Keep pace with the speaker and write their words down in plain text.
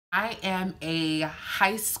I am a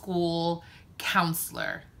high school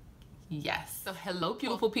counselor. Yes. So hello,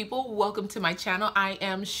 beautiful people. Welcome to my channel. I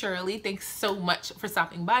am Shirley. Thanks so much for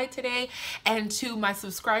stopping by today. And to my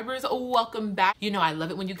subscribers, welcome back. You know, I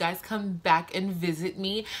love it when you guys come back and visit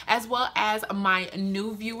me, as well as my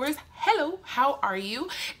new viewers. Hello, how are you?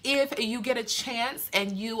 If you get a chance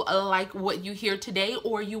and you like what you hear today,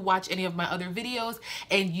 or you watch any of my other videos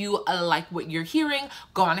and you like what you're hearing,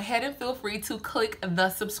 go on ahead and feel free to click the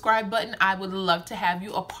subscribe button. I would love to have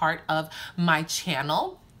you a part of my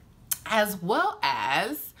channel. As well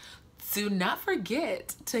as, do not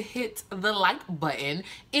forget to hit the like button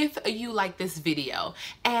if you like this video.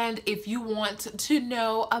 And if you want to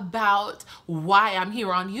know about why I'm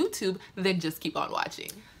here on YouTube, then just keep on watching.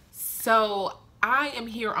 So I am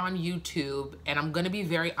here on YouTube, and I'm gonna be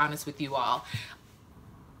very honest with you all.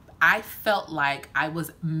 I felt like I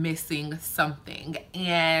was missing something,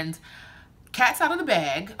 and cat's out of the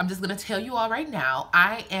bag. I'm just gonna tell you all right now,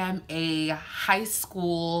 I am a high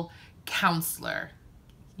school counselor.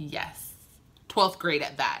 Yes, 12th grade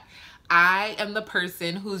at that. I am the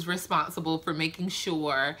person who's responsible for making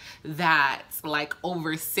sure that like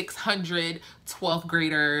over 600 12th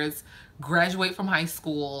graders graduate from high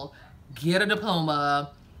school, get a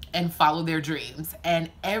diploma, and follow their dreams. And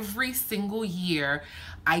every single year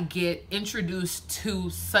I get introduced to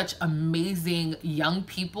such amazing young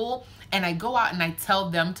people, and I go out and I tell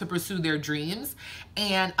them to pursue their dreams.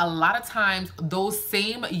 And a lot of times those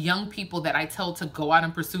same young people that I tell to go out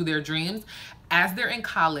and pursue their dreams, as they're in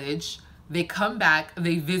college, they come back,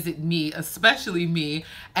 they visit me, especially me,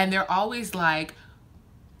 and they're always like,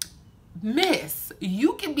 "Miss,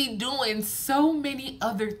 you can be doing so many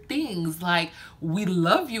other things. Like, we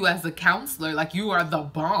love you as a counselor, like you are the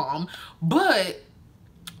bomb, but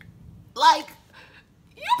like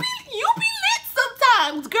you be lit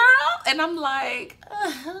sometimes, girl." And I'm like,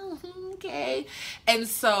 okay. And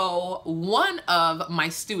so one of my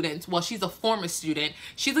students, well, she's a former student,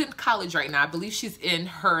 she's in college right now. I believe she's in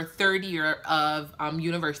her third year of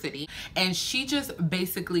university, and she just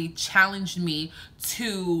basically challenged me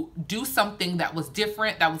to do something that was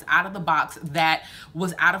different, that was out of the box, that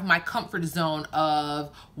was out of my comfort zone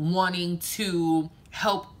of wanting to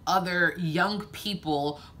help other young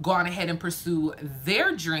people go on ahead and pursue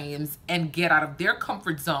their dreams and get out of their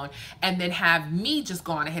comfort zone, and then have me just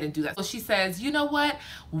go on ahead and do that. So she says, you know what,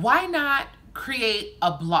 why not create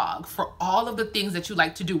a blog for all of the things that you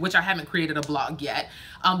like to do, which I haven't created a blog yet,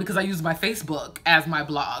 because I use my Facebook as my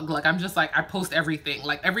blog. Like, I'm just like, I post everything,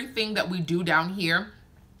 like everything that we do down here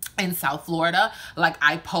in South Florida, like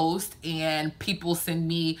I post, and people send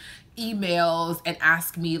me emails and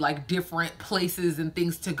ask me like different places and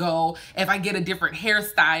things to go. If I get a different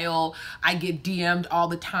hairstyle, I get DM'd all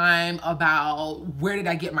the time about where did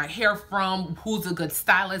I get my hair from, who's a good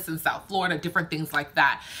stylist in South Florida, different things like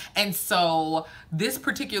that. And so this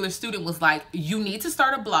particular student was like, you need to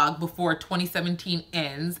start a blog before 2017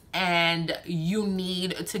 ends, and you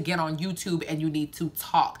need to get on YouTube and you need to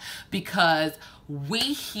talk, because we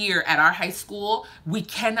here at our high school, we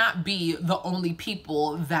cannot be the only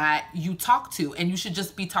people that you talk to, and you should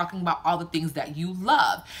just be talking about all the things that you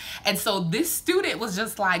love. And so this student was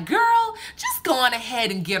just like, girl, just go on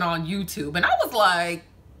ahead and get on YouTube. And I was like,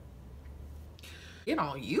 get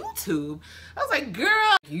on YouTube? I was like,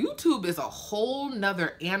 girl, YouTube is a whole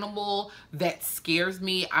nother animal that scares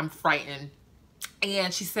me. I'm frightened.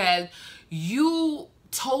 And she said, you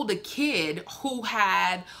told a kid who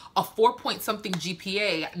had a 4-point-something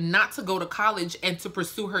GPA not to go to college and to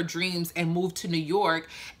pursue her dreams and move to New York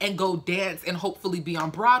and go dance and hopefully be on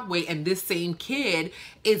Broadway, and this same kid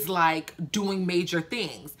is like doing major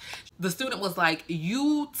things. The student was like,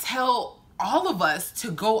 you tell all of us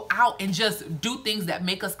to go out and just do things that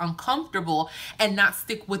make us uncomfortable and not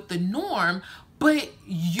stick with the norm, but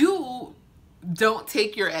you don't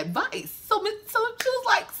take your advice. So she was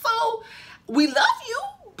like, so we love you,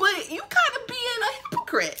 but you kind of being a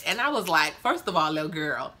hypocrite. And I was like, first of all, little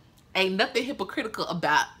girl, ain't nothing hypocritical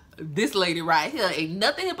about this lady right here. Ain't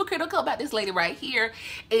nothing hypocritical about this lady right here.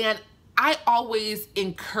 And I always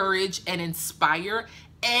encourage and inspire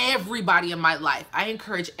everybody in my life. I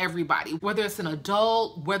encourage everybody, whether it's an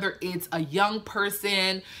adult, whether it's a young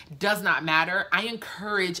person, does not matter. I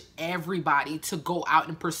encourage everybody to go out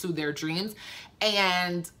and pursue their dreams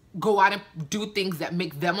and go out and do things that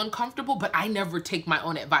make them uncomfortable, but I never take my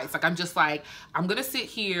own advice. Like, I'm just like, I'm gonna sit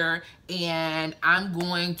here and I'm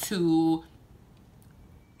going to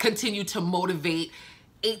continue to motivate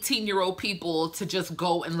 18-year-old people to just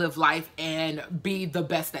go and live life and be the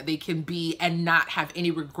best that they can be and not have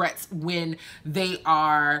any regrets when they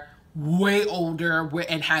are way older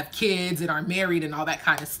and have kids and are married and all that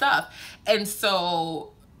kind of stuff. And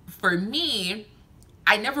so for me,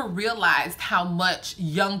 I never realized how much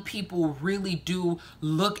young people really do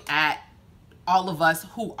look at all of us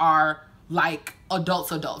who are like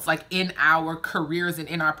adults, like in our careers and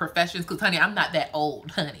in our professions. Because honey, I'm not that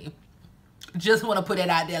old, honey. Just want to put it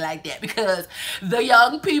out there like that, because the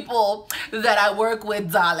young people that I work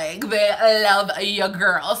with, darling, they love your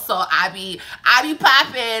girl. So I be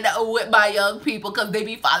popping with my young people because they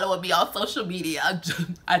be following me on social media.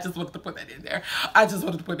 I just wanted to put that in there. I just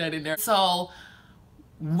wanted to put that in there. So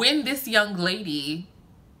when this young lady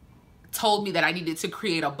told me that I needed to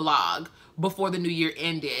create a blog before the new year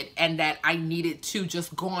ended, and that I needed to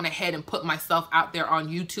just go on ahead and put myself out there on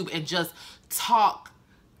YouTube and just talk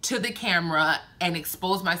to the camera and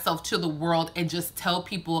expose myself to the world and just tell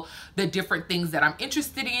people the different things that I'm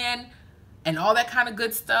interested in and all that kind of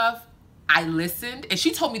good stuff, I listened. And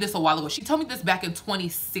she told me this a while ago. She told me this back in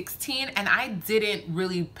 2016, and I didn't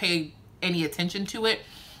really pay any attention to it.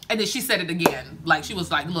 And then she said it again. Like, she was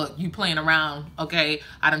like, look, you playing around, okay?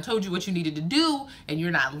 I done told you what you needed to do, and you're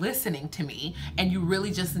not listening to me. And you really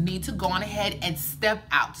just need to go on ahead and step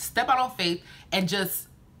out on faith, and just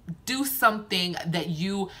do something that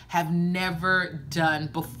you have never done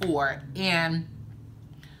before. And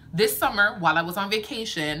this summer, while I was on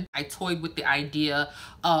vacation, I toyed with the idea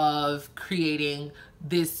of creating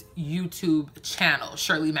this YouTube channel,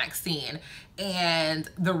 Sherley Maxine. And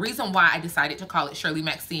the reason why I decided to call it Sherley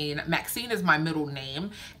Maxine, Maxine is my middle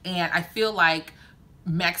name, and I feel like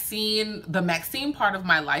Maxine, the Maxine part of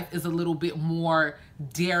my life is a little bit more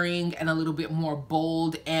daring and a little bit more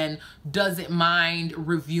bold, and doesn't mind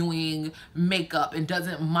reviewing makeup, and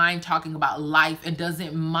doesn't mind talking about life, and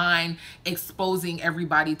doesn't mind exposing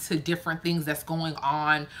everybody to different things that's going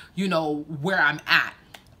on, you know, where I'm at.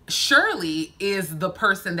 Sherley is the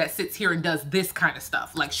person that sits here and does this kind of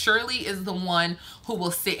stuff. Like, Sherley is the one who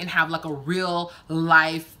will sit and have like a real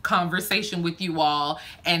life conversation with you all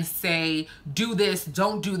and say, do this,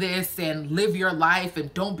 don't do this, and live your life,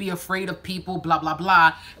 and don't be afraid of people, blah, blah,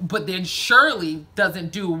 blah. But then Sherley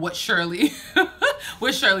doesn't do what Sherley,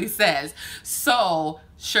 what Sherley says. So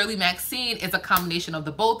Sherley Maxine is a combination of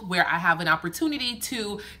the both, where I have an opportunity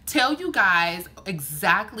to tell you guys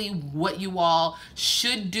exactly what you all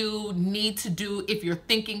should do, need to do. If you're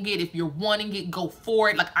thinking it, if you're wanting it, go for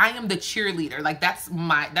it. Like, I am the cheerleader. Like, that's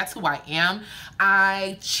who I am.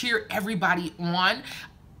 I cheer everybody on,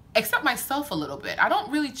 except myself a little bit. I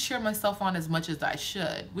don't really cheer myself on as much as I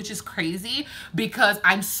should, which is crazy, because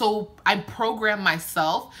I'm programmed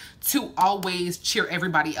myself to always cheer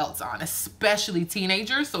everybody else on, especially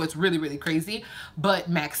teenagers. So it's really, really crazy. But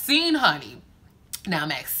Maxine, honey, now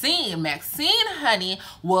Maxine, honey,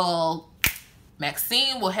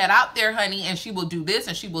 Maxine will head out there, honey, and she will do this,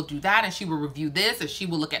 and she will do that, and she will review this, and she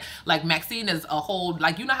will look at, like, Maxine is a whole,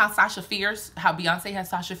 like, you know how Sasha Fierce, how Beyonce has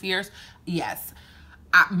Sasha Fierce? Yes.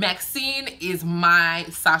 Maxine is my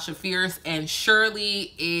Sasha Fierce, and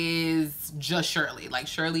Sherley is just Sherley. Like,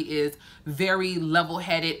 Sherley is very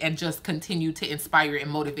level-headed and just continue to inspire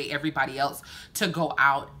and motivate everybody else to go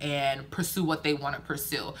out and pursue what they want to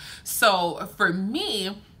pursue. So for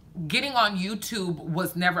me, getting on YouTube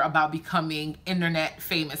was never about becoming internet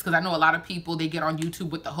famous, because I know a lot of people, they get on YouTube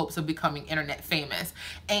with the hopes of becoming internet famous.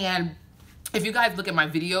 And if you guys look at my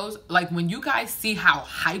videos, like, when you guys see how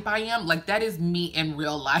hype I am, like, that is me in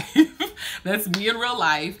real life. That's me in real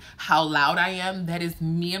life. How loud I am, that is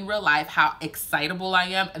me in real life. How excitable I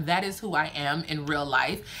am, that is who I am in real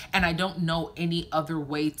life. And I don't know any other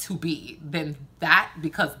way to be than that,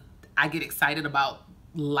 because I get excited about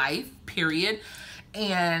life, period.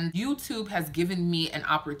 And YouTube has given me an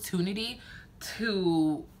opportunity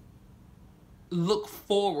to look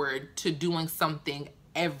forward to doing something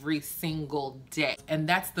every single day. And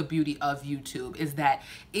that's the beauty of YouTube, is that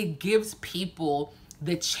it gives people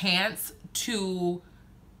the chance to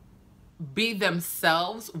be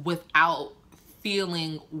themselves without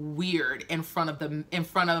feeling weird in front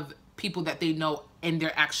of people that they know in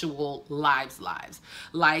their actual lives.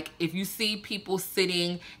 Like, if you see people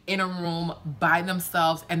sitting in a room by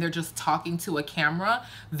themselves and they're just talking to a camera,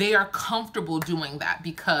 they are comfortable doing that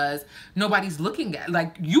because nobody's looking at,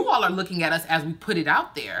 like, you all are looking at us as we put it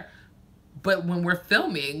out there. But when we're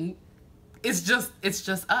filming, it's just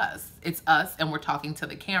us. It's us, and we're talking to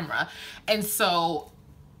the camera. And so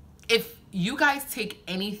if you guys take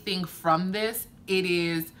anything from this, it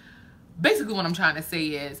is basically, what I'm trying to say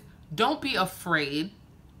is, don't be afraid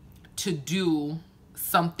to do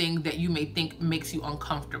something that you may think makes you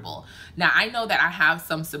uncomfortable. Now, I know that I have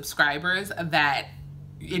some subscribers that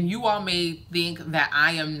and you all may think that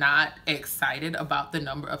I am not excited about the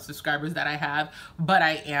number of subscribers that I have, but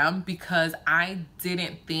I am, because I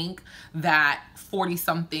didn't think that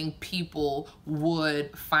 40-something people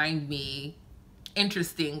would find me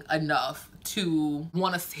interesting enough to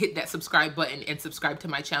want to hit that subscribe button and subscribe to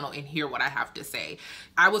my channel and hear what I have to say.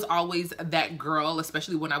 I was always that girl,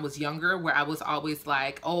 especially when I was younger, where I was always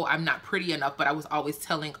like, oh, I'm not pretty enough, but I was always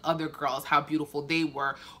telling other girls how beautiful they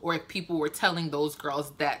were. Or if people were telling those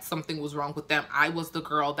girls that something was wrong with them, I was the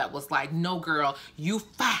girl that was like, no girl, you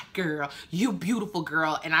fat girl, you beautiful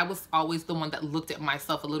girl. And I was always the one that looked at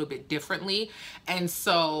myself a little bit differently. And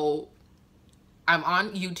so I'm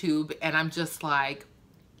on YouTube and I'm just like,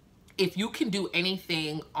 if you can do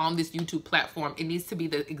anything on this YouTube platform, it needs to be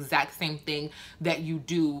the exact same thing that you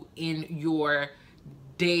do in your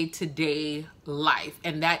day-to-day life.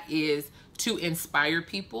 And that is to inspire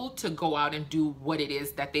people to go out and do what it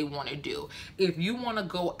is that they want to do. If you want to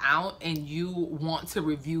go out and you want to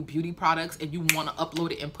review beauty products and you want to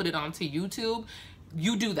upload it and put it onto YouTube,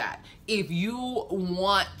 you do that. If you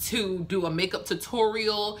want to do a makeup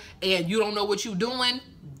tutorial and you don't know what you're doing,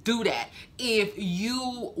 do that. If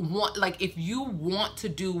you want to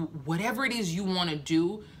do whatever it is you want to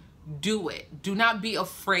do it. Do not be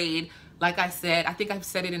afraid. Like I said, I think I've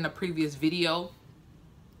said it in a previous video.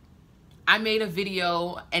 I made a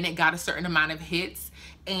video and it got a certain amount of hits,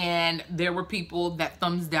 and there were people that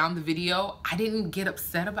thumbs down the video. I didn't get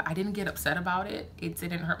upset about it. It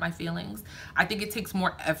didn't hurt my feelings. I think it takes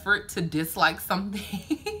more effort to dislike something.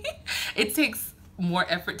 It takes more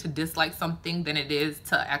effort to dislike something than it is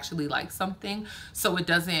to actually like something. So it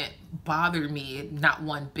doesn't bother me, not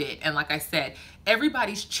one bit. And like I said,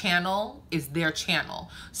 everybody's channel is their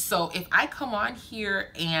channel. So if I come on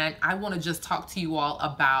here and I want to just talk to you all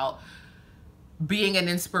about being an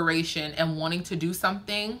inspiration and wanting to do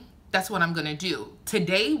something, that's what I'm gonna do.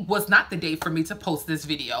 Today was not the day for me to post this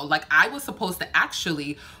video. Like, I was supposed to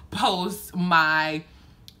actually post my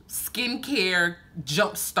skincare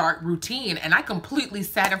jumpstart routine, and I completely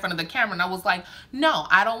sat in front of the camera and I was like, no,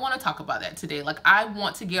 I don't want to talk about that today. Like, I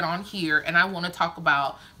want to get on here and I want to talk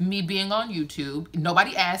about me being on YouTube.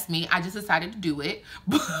 Nobody asked me, I just decided to do it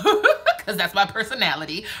because that's my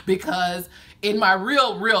personality. Because in my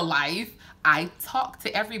real life, I talk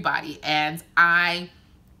to everybody and I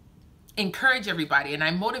encourage everybody and I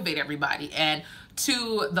motivate everybody. And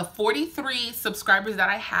to the 43 subscribers that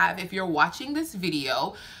I have, if you're watching this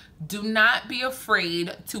video, do not be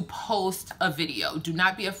afraid to post a video. Do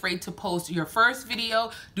not be afraid to post your first video.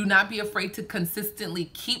 Do not be afraid to consistently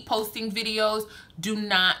keep posting videos. Do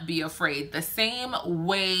not be afraid. The same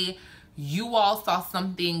way you all saw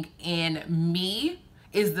something in me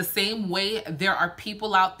is the same way there are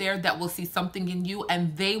people out there that will see something in you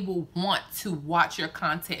and they will want to watch your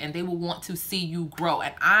content and they will want to see you grow.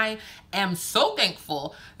 And I am so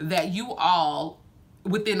thankful that you all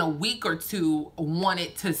within a week or two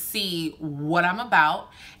wanted to see what I'm about,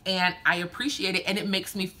 and I appreciate it and it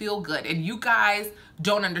makes me feel good. And you guys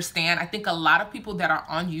don't understand. I think a lot of people that are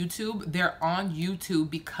on YouTube, they're on YouTube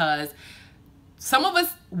because some of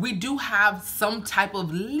us, we do have some type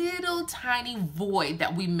of little tiny void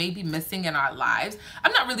that we may be missing in our lives.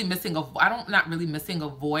 I'm not really missing a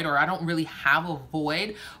void, or I don't really have a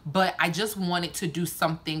void, but I just wanted to do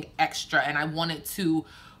something extra and I wanted to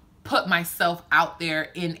put myself out there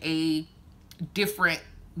in a different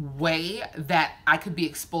way that I could be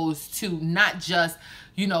exposed to not just,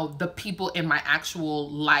 you know, the people in my actual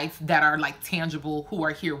life that are like tangible who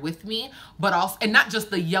are here with me, but also, and not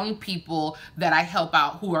just the young people that I help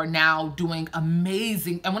out who are now doing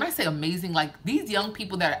amazing. And when I say amazing, like these young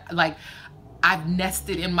people that like I've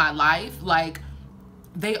nested in my life, like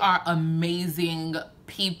they are amazing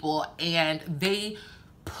people and they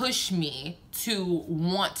push me to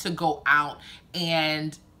want to go out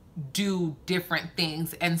and do different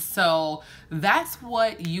things. And so that's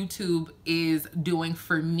what YouTube is doing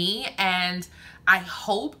for me. And I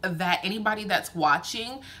hope that anybody that's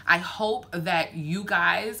watching, I hope that you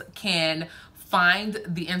guys can find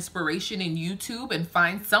the inspiration in YouTube and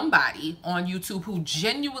find somebody on YouTube who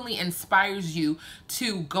genuinely inspires you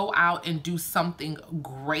to go out and do something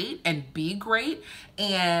great and be great.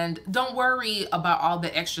 And don't worry about all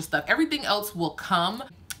the extra stuff. Everything else will come.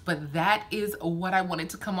 But that is what I wanted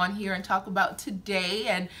to come on here and talk about today.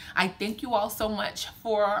 And I thank you all so much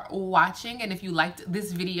for watching. And if you liked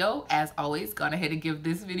this video, as always, go ahead and give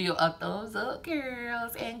this video a thumbs up,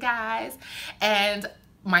 girls and guys. And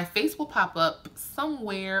my face will pop up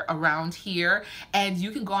somewhere around here, and you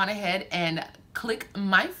can go on ahead and click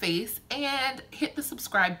my face and hit the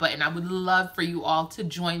subscribe button. I would love for you all to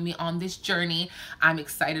join me on this journey. I'm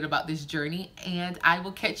excited about this journey, and I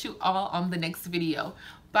will catch you all on the next video.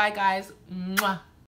 Bye guys. Mwah.